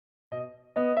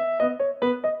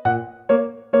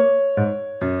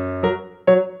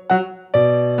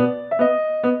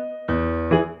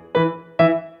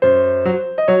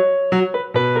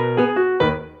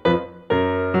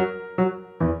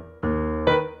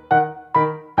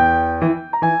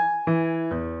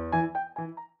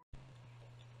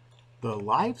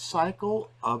life cycle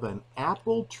of an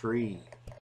apple tree.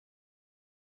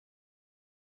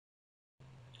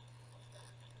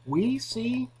 We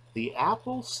see the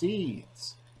apple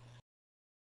seeds.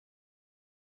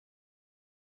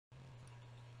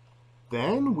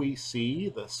 Then we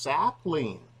see the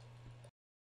sapling.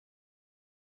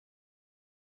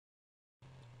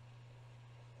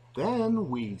 Then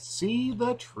we see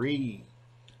the tree.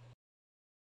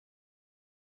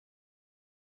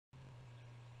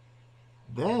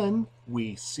 Then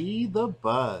we see the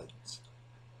buds.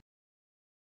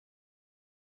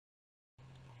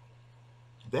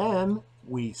 Then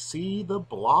we see the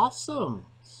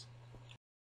blossoms.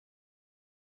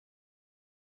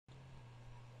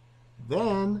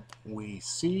 Then we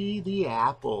see the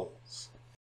apples.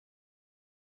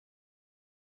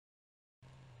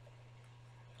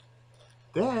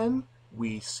 Then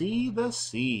we see the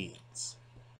seeds.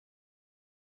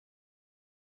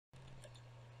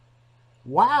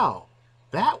 Wow,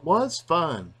 that was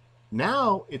fun.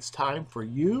 Now it's time for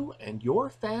you and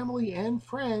your family and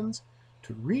friends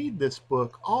to read this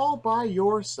book all by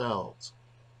yourselves.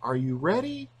 Are you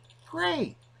ready?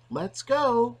 Great, let's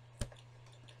go.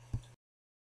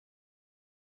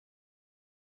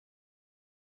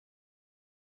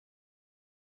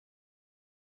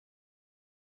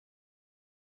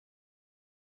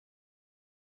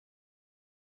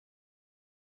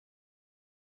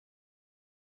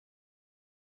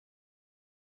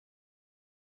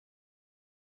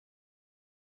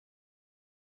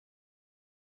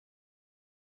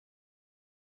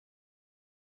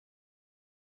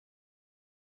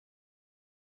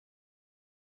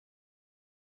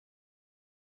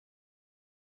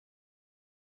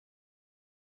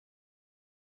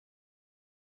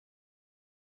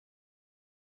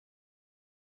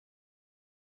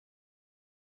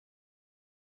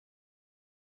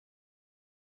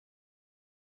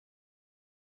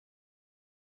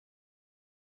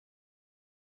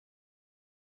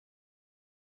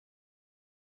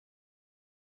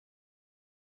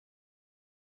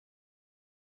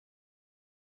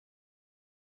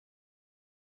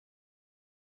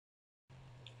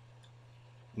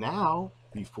 Now,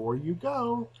 before you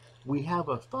go, we have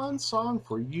a fun song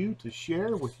for you to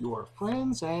share with your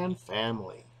friends and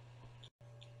family.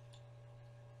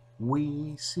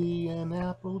 We see an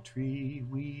apple tree,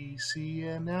 we see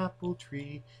an apple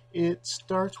tree. It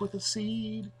starts with a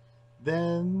seed,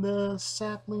 then the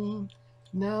sapling.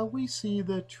 Now we see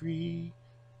the tree,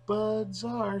 buds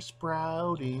are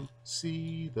sprouting.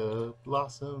 See the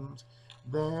blossoms,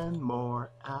 then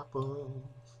more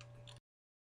apples.